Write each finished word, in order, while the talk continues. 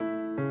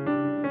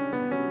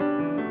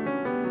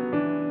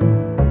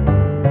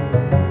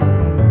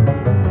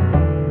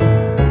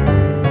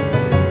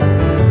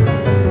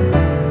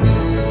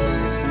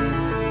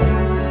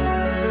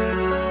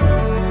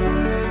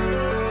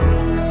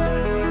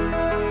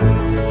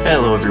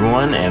Hello,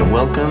 everyone, and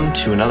welcome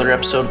to another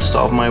episode of the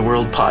Solve My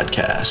World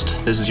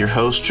podcast. This is your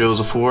host,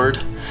 Joseph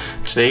Ward.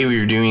 Today we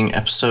are doing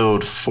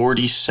episode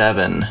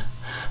 47. I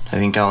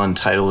think I'll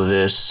entitle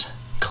this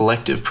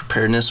Collective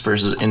Preparedness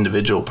versus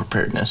Individual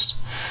Preparedness.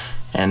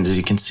 And as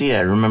you can see,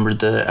 I remembered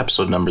the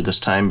episode number this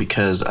time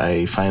because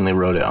I finally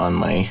wrote it on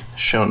my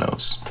show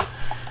notes.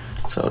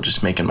 So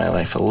just making my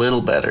life a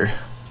little better.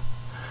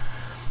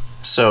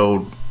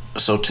 So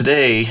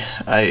today,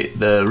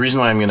 the reason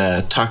why I'm going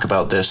to talk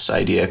about this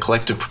idea,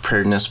 collective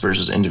preparedness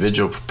versus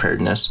individual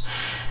preparedness,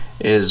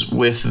 is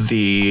with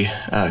the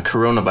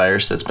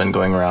coronavirus that's been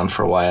going around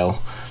for a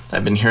while.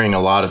 I've been hearing a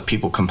lot of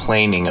people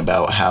complaining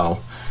about how,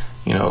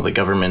 the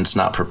government's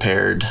not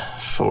prepared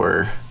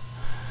for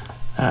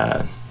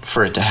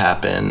it to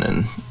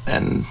happen,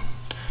 and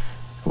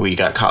we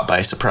got caught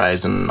by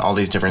surprise and all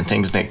these different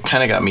things. And it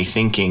kind of got me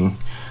thinking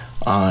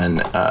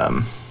on,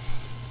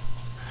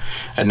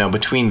 I know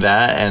between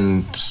that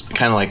and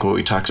kind of like what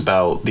we talked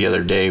about the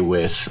other day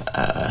with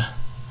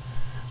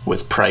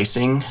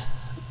pricing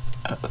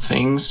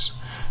things,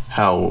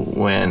 how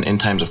when in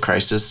times of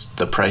crisis,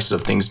 the prices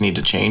of things need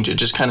to change. It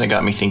just kind of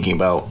got me thinking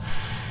about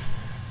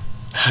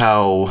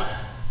how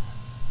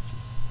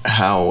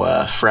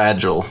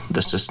fragile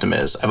the system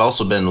is. I've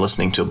also been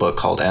listening to a book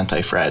called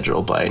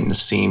Anti-Fragile by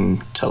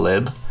Nassim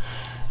Taleb,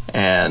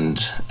 and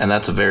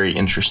that's a very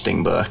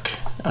interesting book.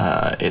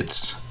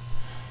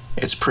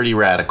 It's pretty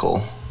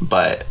radical,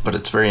 but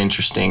it's very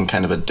interesting,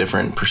 kind of a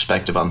different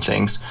perspective on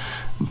things.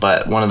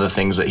 But one of the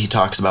things that he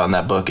talks about in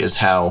that book is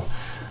how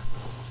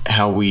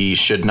we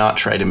should not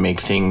try to make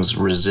things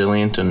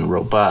resilient and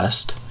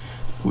robust.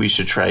 We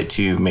should try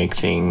to make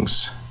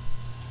things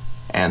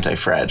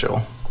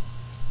anti-fragile.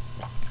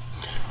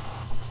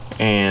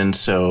 And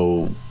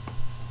so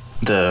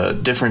the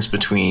difference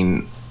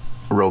between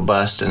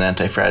robust and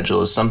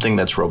anti-fragile is something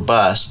that's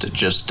robust, it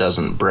just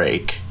doesn't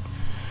break.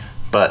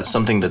 But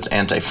something that's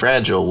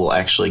anti-fragile will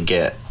actually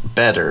get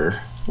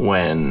better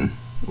when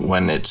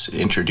it's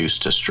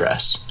introduced to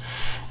stress.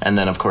 And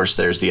then, of course,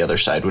 there's the other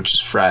side, which is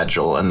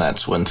fragile, and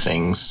that's when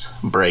things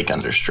break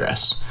under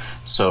stress.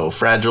 So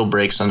fragile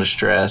breaks under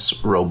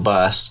stress,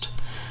 robust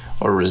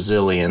or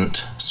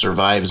resilient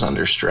survives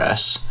under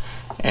stress,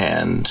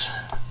 and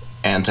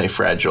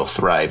anti-fragile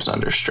thrives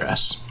under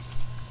stress.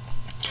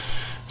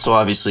 So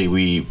obviously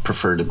we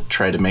prefer to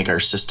try to make our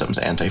systems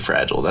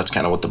anti-fragile. That's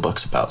kind of what the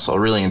book's about. So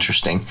really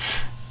interesting.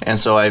 And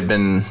so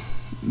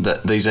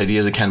these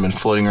ideas have kind of been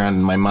floating around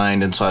in my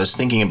mind. And so I was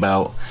thinking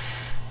about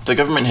if the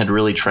government had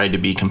really tried to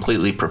be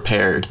completely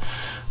prepared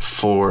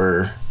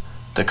for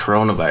the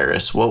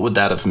coronavirus, what would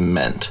that have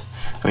meant?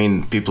 I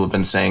mean, people have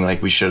been saying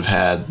like we should have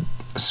had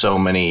so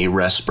many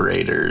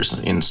respirators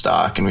in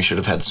stock, and we should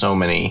have had so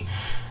many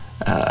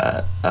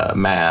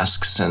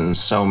masks and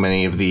so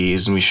many of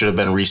these, and we should have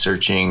been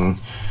researching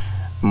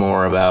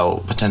more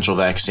about potential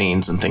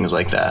vaccines and things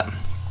like that.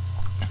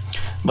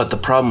 But the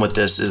problem with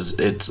this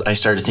is I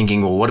started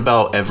thinking, well, what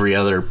about every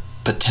other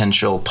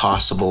potential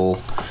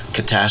possible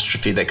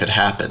catastrophe that could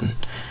happen?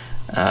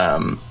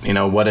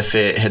 What if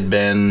it had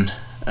been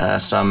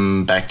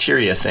some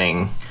bacteria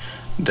thing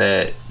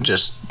that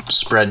just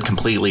spread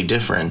completely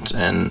different,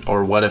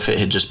 or what if it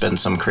had just been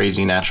some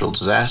crazy natural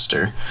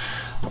disaster?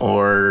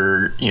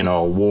 Or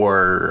a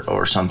war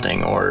or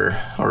something, or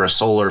a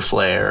solar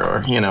flare,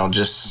 or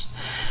just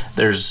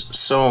there's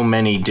so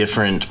many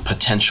different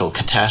potential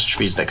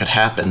catastrophes that could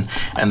happen,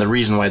 and the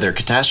reason why they're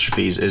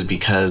catastrophes is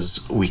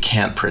because we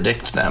can't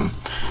predict them.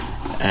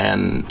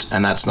 And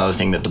that's another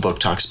thing that the book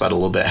talks about a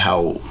little bit,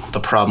 how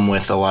the problem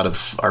with a lot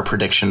of our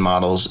prediction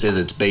models is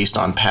it's based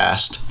on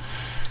past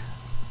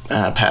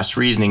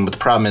reasoning. But the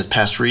problem is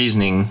past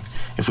reasoning,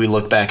 if we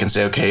look back and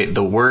say, okay,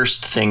 the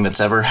worst thing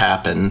that's ever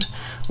happened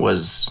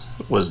was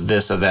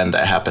this event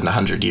that happened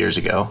 100 years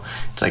ago.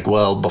 It's like,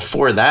 well,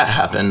 before that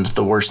happened,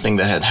 the worst thing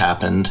that had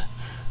happened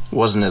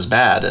wasn't as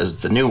bad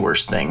as the new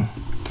worst thing.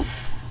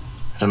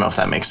 I don't know if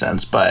that makes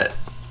sense, but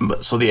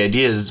so the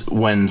idea is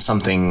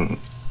the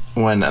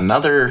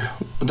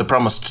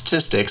problem with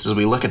statistics is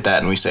we look at that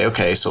and we say,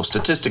 okay, so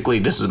statistically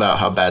this is about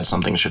how bad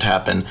something should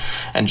happen,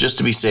 and just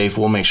to be safe,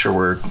 we'll make sure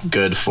we're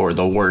good for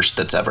the worst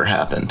that's ever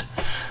happened.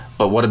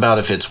 But what about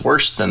if it's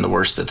worse than the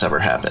worst that's ever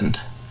happened?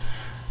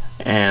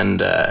 And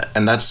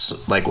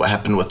that's like what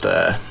happened with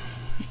the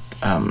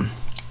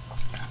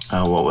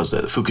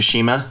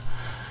Fukushima,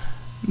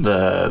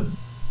 the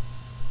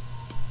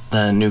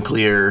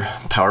nuclear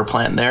power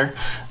plant there.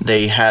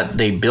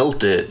 They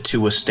built it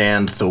to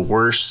withstand the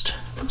worst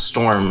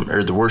storm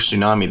or the worst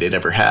tsunami they'd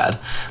ever had,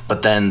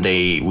 but then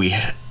we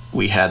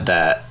had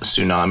that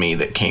tsunami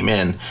that came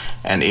in,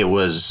 and it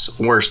was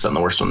worse than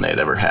the worst one they'd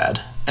ever had,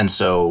 and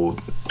so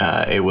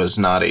it was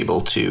not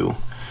able to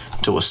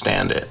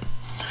withstand it.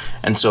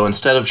 And so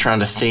instead of trying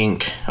to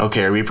think,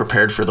 okay, are we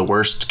prepared for the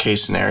worst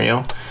case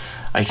scenario?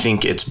 I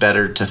think it's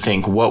better to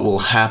think what will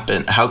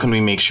happen. How can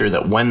we make sure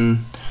that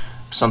when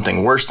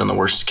something worse than the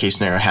worst case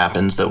scenario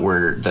happens,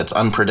 that's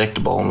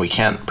unpredictable and we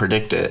can't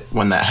predict it,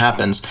 when that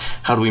happens,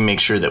 how do we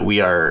make sure that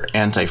we are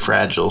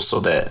anti-fragile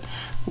so that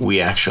we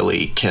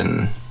actually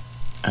can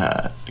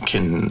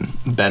can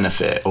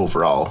benefit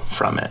overall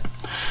from it.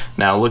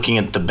 Now, looking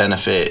at the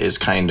benefit is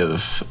kind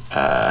of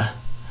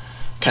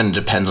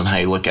depends on how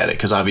you look at it,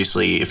 because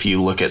obviously if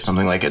you look at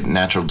something like a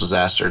natural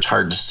disaster, it's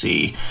hard to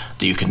see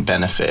that you can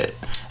benefit.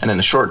 And in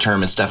the short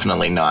term, it's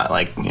definitely not.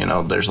 Like,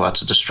 there's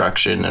lots of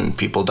destruction and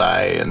people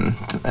die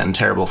and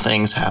terrible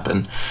things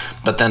happen.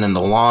 But then in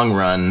the long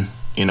run,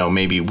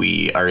 maybe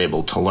we are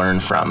able to learn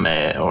from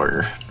it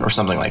or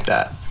something like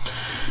that.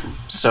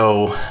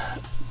 So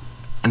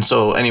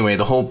anyway,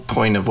 the whole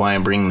point of why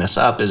I'm bringing this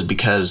up is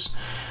because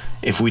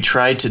if we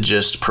try to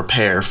just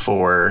prepare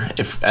for,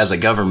 if as a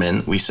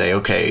government we say,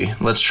 okay,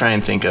 let's try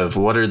and think of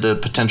what are the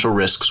potential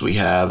risks we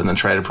have and then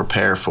try to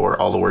prepare for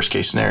all the worst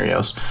case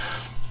scenarios,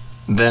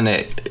 then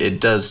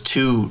it does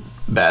two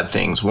bad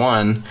things.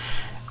 One,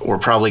 we're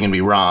probably going to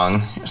be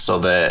wrong,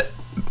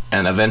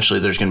 and eventually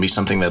there's going to be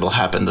something that'll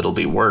happen that'll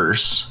be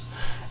worse,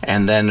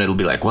 and then it'll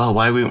be like, well,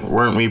 why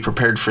weren't we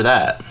prepared for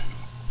that?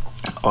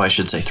 Oh, I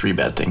should say three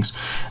bad things.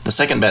 The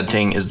second bad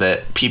thing is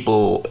that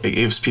it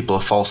gives people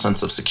a false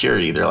sense of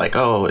security. They're like,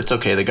 oh, it's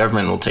okay, the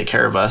government will take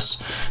care of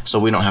us, so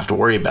we don't have to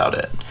worry about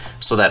it.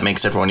 So that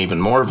makes everyone even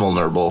more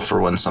vulnerable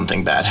for when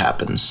something bad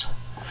happens,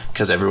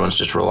 because everyone's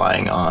just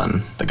relying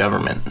on the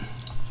government.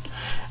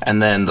 And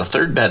then the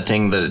third bad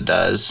thing that it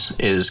does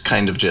is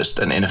kind of just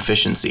an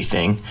inefficiency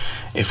thing.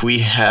 If we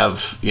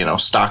have,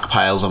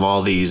 stockpiles of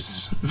all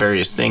these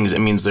various things, it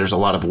means there's a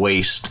lot of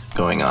waste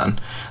going on.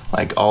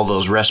 Like all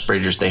those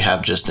respirators they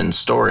have just in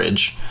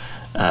storage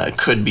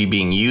could be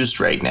being used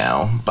right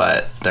now,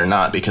 but they're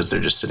not because they're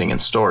just sitting in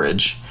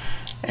storage,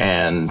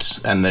 and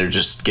they're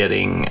just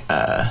getting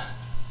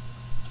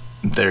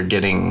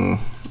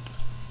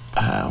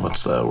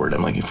what's the word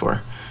I'm looking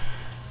for?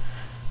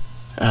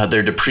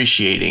 They're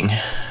depreciating.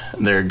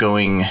 They're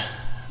going.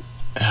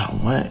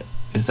 What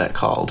is that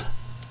called?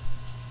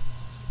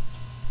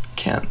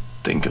 Can't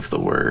think of the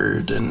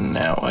word, and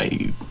now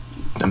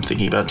I'm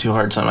thinking about it too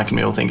hard, so I'm not going to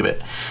be able to think of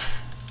it.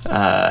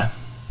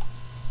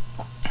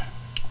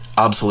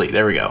 Obsolete.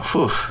 There we go.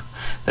 Whew.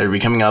 They're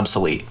becoming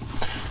obsolete.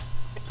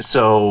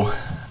 So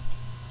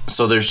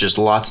there's just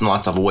lots and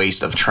lots of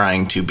waste of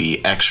trying to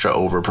be extra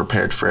over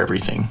prepared for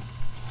everything.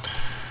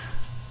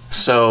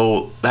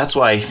 So that's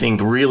why I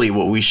think really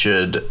what we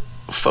should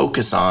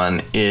focus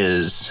on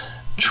is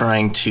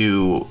trying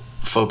to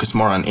focus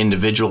more on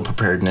individual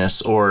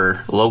preparedness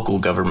or local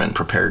government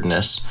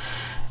preparedness,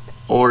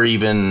 or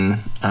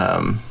even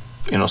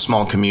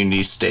small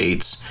communities,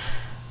 states,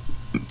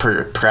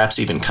 perhaps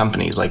even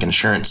companies like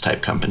insurance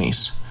type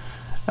companies.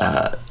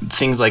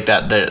 Things like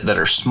that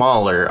are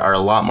smaller are a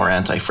lot more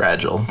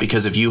anti-fragile,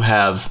 because if you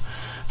have,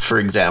 for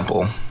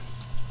example,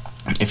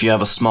 if you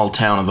have a small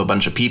town of a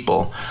bunch of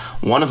people,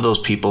 one of those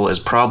people is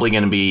probably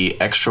going to be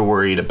extra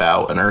worried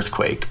about an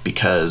earthquake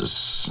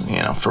because,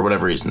 for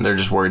whatever reason, they're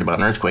just worried about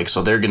an earthquake.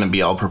 So they're going to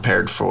be all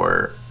prepared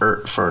for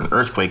an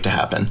earthquake to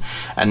happen.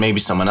 And maybe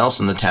someone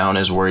else in the town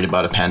is worried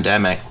about a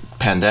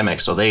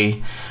pandemic. So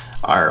they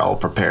are all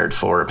prepared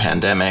for a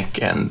pandemic.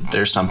 And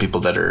there's some people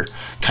that are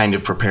kind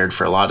of prepared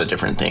for a lot of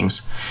different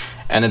things.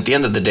 And at the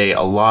end of the day,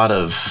 a lot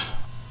of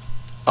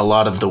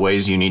the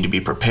ways you need to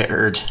be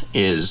prepared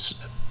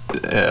is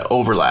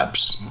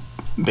overlaps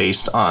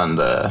based on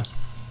the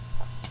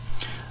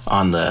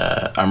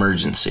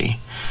emergency.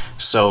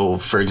 So,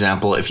 for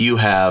example, if you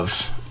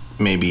have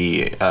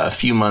maybe a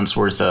few months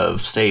worth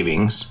of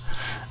savings,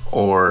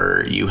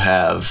 and you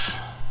have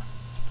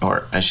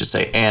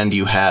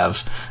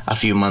a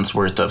few months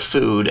worth of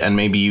food, and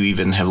maybe you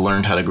even have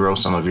learned how to grow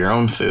some of your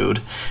own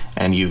food,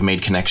 and you've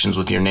made connections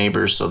with your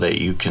neighbors so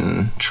that you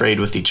can trade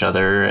with each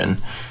other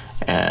and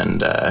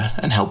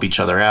help each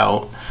other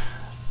out.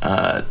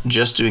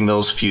 Just doing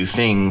those few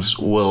things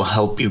will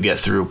help you get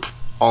through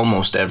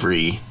almost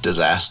every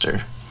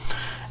disaster.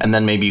 And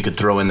then maybe you could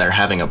throw in there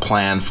having a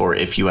plan for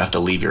if you have to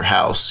leave your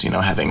house,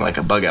 having like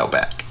a bug out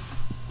bag,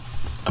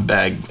 a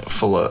bag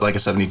full of like a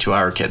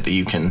 72-hour kit that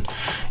you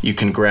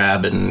can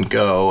grab and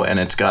go, and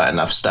it's got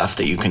enough stuff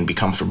that you can be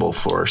comfortable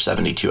for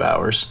 72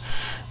 hours.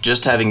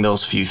 Just having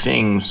those few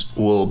things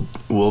will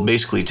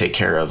basically take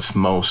care of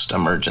most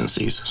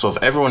emergencies. So if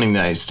everyone in the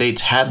United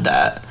States had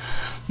that,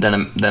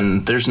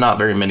 then there's not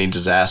very many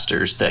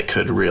disasters that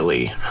could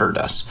really hurt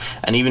us.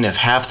 And even if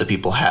half the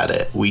people had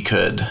it, we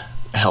could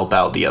help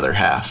out the other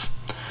half.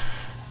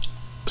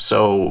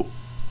 So,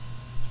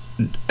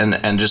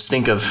 and just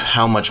think of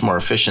how much more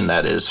efficient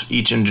that is.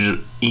 Each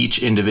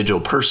individual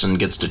person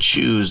gets to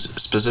choose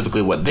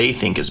specifically what they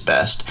think is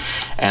best.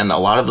 And a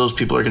lot of those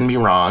people are going to be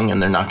wrong,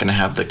 and they're not going to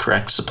have the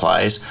correct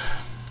supplies.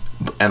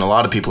 And a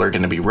lot of people are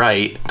going to be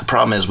right. The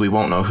problem is we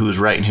won't know who's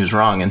right and who's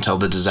wrong until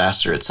the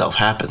disaster itself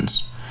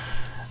happens.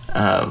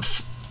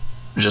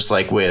 Just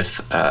like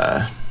with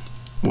the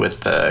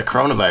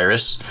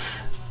coronavirus,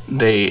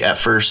 at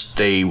first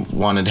they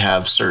wanted to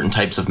have certain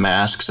types of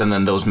masks, and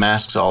then those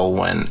masks all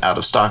went out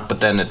of stock.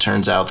 But then it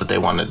turns out that they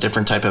wanted a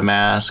different type of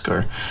mask,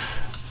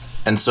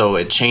 and so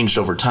it changed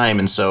over time.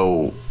 And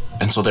so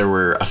there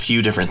were a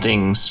few different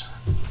things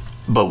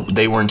but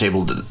they weren't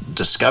able to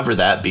discover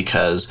that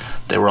because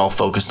they were all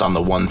focused on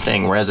the one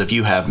thing. Whereas if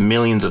you have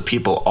millions of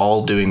people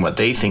all doing what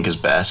they think is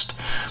best,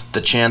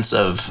 the chance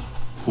of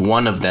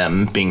one of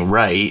them being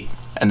right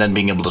and then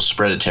being able to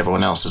spread it to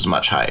everyone else is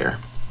much higher.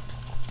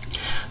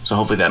 So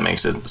hopefully that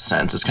makes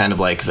sense. It's kind of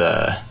like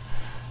the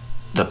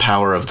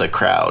power of the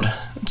crowd.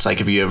 It's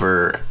like if you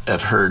ever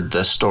have heard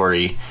the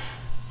story,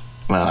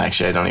 well,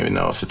 actually I don't even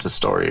know if it's a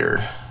story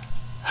or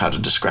how to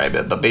describe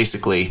it, but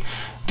basically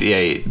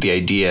the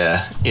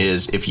idea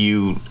is if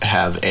you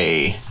have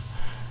a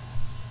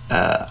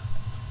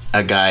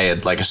guy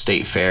at like a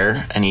state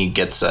fair and he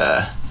gets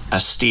a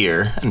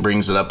steer and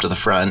brings it up to the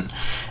front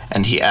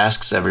and he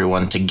asks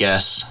everyone to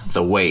guess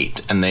the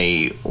weight, and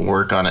they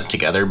work on it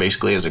together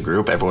basically as a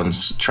group.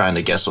 Everyone's trying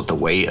to guess what the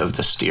weight of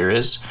the steer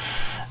is.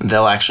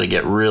 They'll actually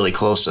get really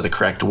close to the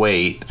correct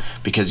weight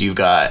because you've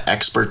got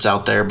experts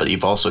out there, but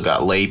you've also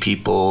got lay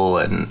people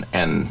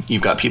and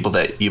you've got people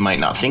that you might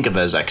not think of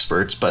as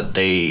experts, but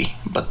they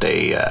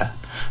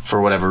for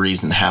whatever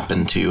reason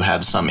happen to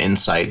have some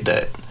insight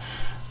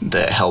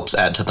that helps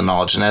add to the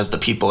knowledge. And as the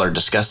people are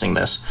discussing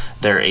this,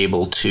 they're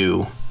able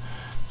to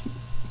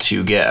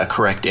get a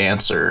correct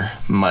answer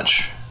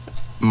much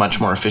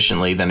more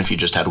efficiently than if you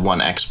just had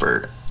one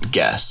expert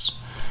guess.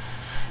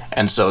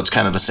 And so it's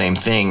kind of the same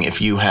thing.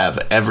 If you have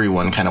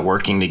everyone kind of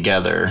working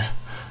together,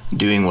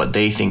 doing what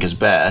they think is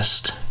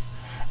best,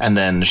 and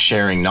then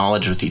sharing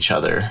knowledge with each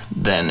other,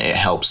 then it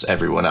helps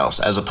everyone else,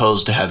 as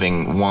opposed to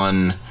having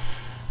one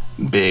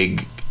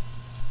big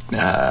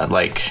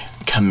like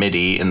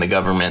committee in the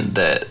government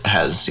that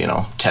has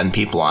 10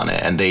 people on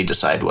it and they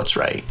decide what's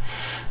right.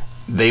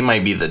 They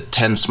might be the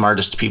 10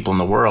 smartest people in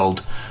the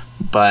world,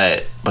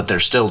 but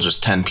they're still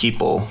just 10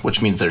 people,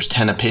 which means there's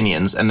 10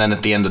 opinions, and then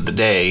at the end of the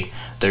day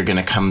they're going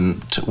to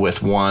come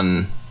with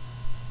one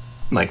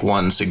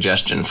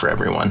suggestion for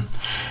everyone,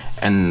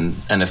 and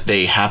if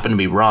they happen to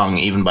be wrong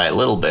even by a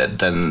little bit,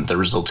 then the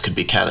results could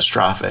be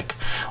catastrophic.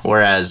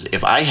 Whereas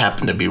if I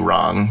happen to be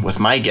wrong with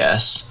my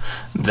guess,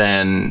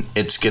 then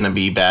it's going to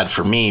be bad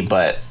for me,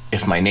 but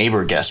if my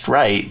neighbor guessed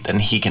right, then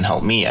he can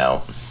help me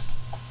out.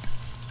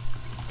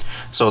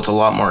 So it's a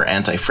lot more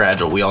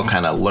anti-fragile. We all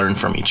kind of learn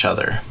from each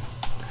other.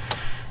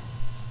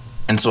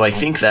 And so I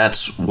think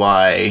that's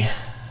why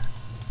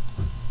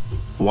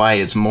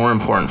it's more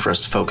important for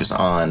us to focus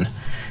on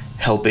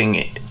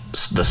helping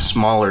the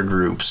smaller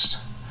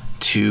groups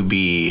to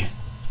be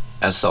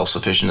as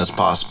self-sufficient as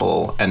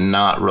possible and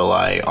not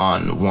rely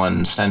on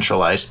one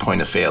centralized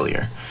point of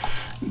failure.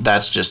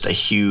 That's just a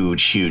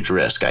huge, huge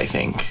risk, I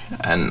think.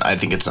 And I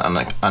think it's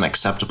an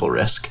unacceptable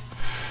risk.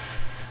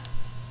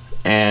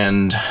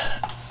 And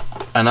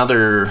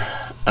another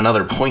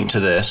point to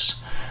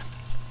this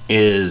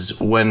is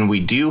when we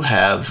do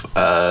have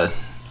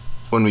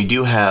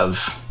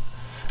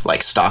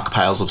like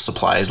stockpiles of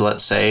supplies,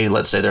 let's say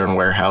they're in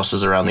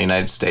warehouses around the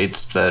United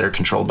States that are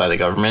controlled by the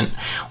government.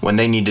 When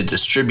they need to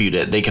distribute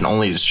it, they can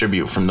only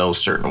distribute from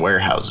those certain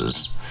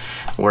warehouses.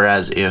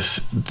 Whereas if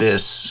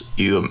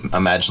you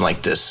imagine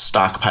like this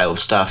stockpile of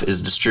stuff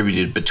is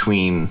distributed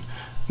between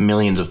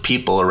millions of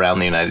people around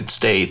the United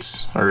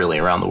States, or really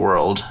around the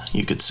world,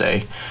 you could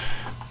say,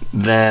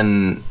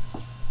 then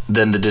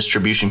the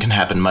distribution can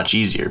happen much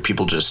easier.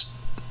 People just,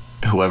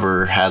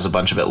 whoever has a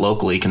bunch of it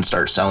locally can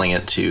start selling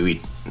it to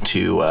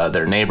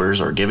their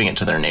neighbors or giving it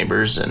to their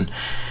neighbors, and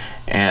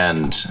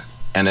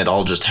it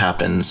all just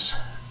happens.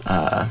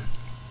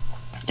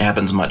 It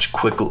happens much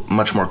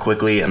more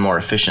quickly and more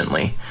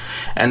efficiently.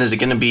 And is it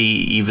going to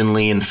be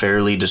evenly and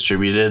fairly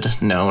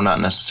distributed? No, not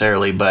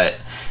necessarily. But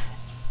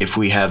if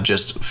we have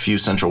just a few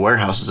central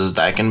warehouses, is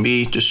that going to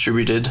be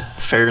distributed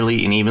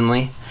fairly and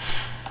evenly?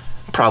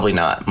 Probably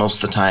not.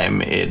 Most of the time,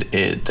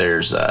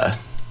 there's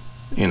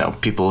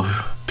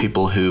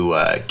people who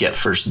get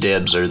first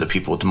dibs are the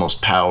people with the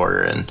most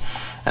power and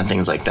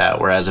things like that.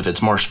 Whereas if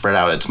it's more spread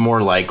out, it's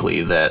more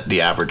likely that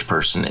the average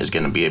person is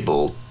going to be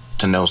able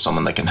to know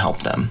someone that can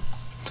help them.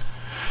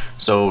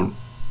 So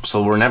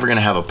we're never going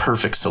to have a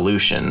perfect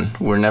solution.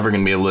 We're never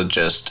going to be able to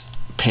just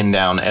pin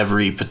down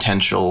every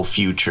potential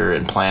future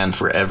and plan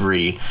for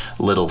every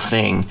little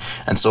thing.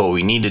 And so what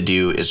we need to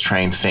do is try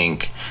and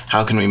think,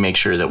 how can we make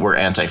sure that we're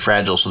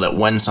anti-fragile so that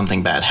when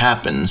something bad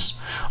happens,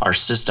 our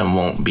system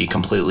won't be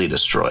completely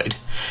destroyed?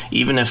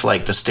 Even if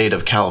like the state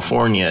of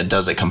California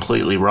does it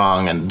completely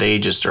wrong and they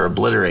just are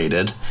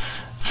obliterated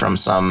from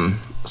some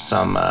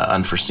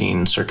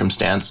unforeseen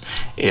circumstance,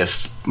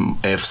 if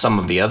some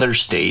of the other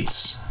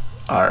states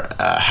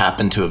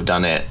happen to have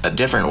done it a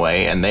different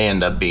way and they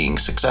end up being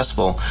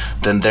successful,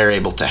 then they're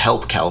able to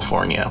help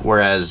California.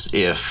 Whereas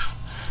if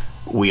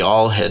we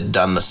all had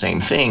done the same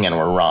thing and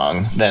were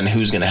wrong, then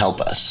who's going to help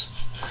us?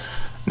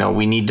 No,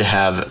 we need to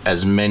have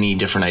as many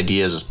different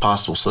ideas as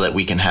possible so that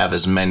we can have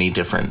as many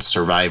different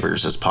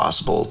survivors as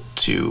possible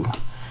to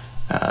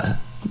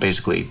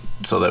basically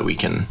so that we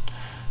can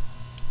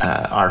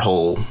our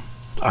whole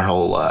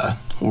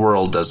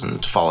world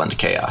doesn't fall into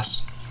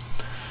chaos.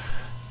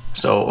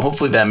 So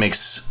hopefully that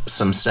makes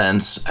some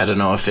sense. I don't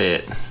know if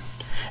it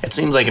it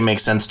seems like it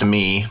makes sense to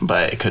me,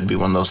 but it could be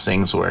one of those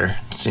things where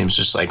it seems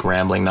just like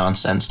rambling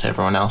nonsense to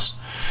everyone else.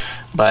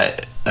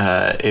 But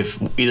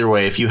if either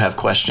way, if you have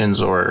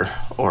questions or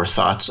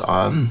thoughts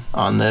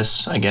on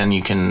this, again,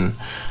 you can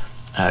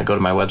go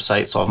to my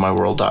website,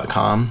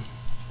 solvemyworld.com,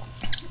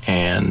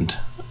 and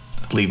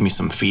leave me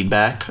some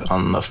feedback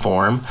on the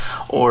forum,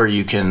 or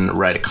you can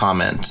write a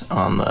comment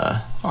on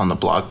the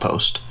blog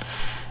post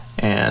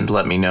and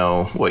let me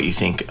know what you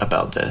think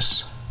about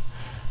this.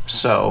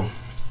 So,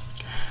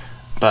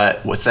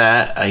 but with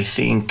that, I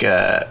think,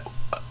 I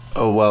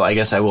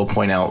guess I will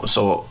point out,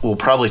 so we'll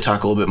probably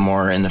talk a little bit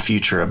more in the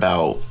future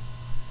about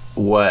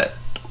what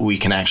we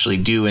can actually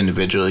do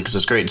individually, because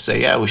it's great to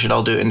say, yeah, we should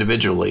all do it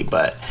individually,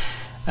 but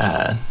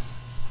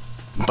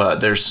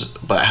what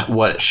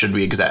should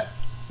we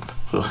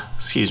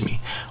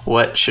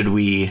what should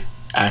we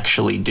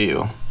actually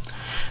do?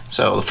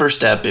 So the first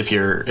step, if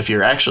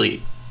you're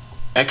actually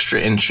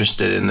extra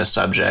interested in this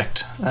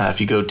subject,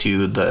 if you go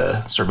to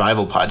the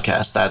Survival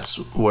Podcast, that's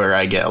where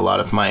I get a lot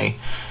of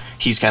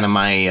he's kind of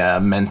my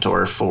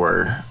mentor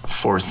for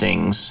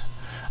things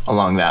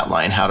along that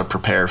line, how to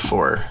prepare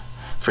for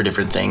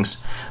different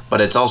things.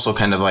 But it's also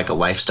kind of like a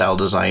lifestyle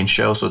design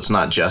show, so it's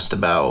not just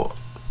about,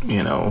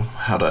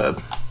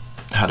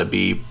 how to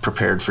be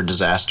prepared for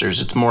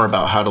disasters. It's more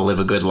about how to live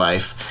a good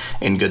life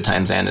in good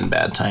times and in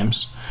bad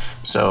times.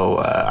 So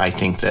I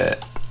think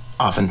that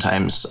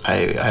oftentimes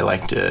I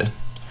like to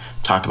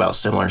talk about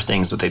similar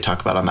things that they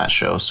talk about on that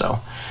show. So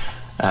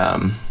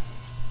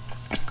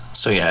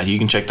yeah, you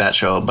can check that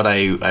show. But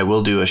I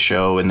will do a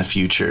show in the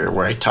future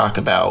where I talk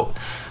about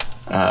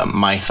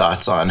my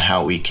thoughts on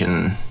how we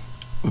can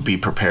be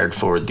prepared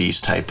for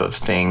these type of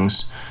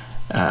things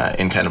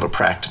in kind of a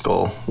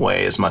practical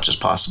way as much as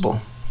possible.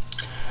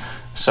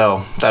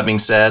 So, that being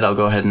said, I'll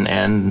go ahead and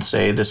end and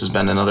say this has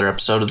been another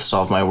episode of the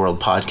Solve My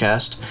World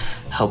podcast,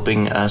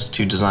 helping us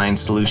to design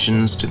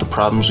solutions to the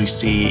problems we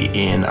see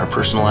in our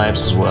personal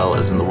lives as well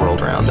as in the world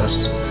around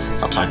us.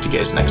 I'll talk to you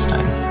guys next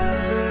time.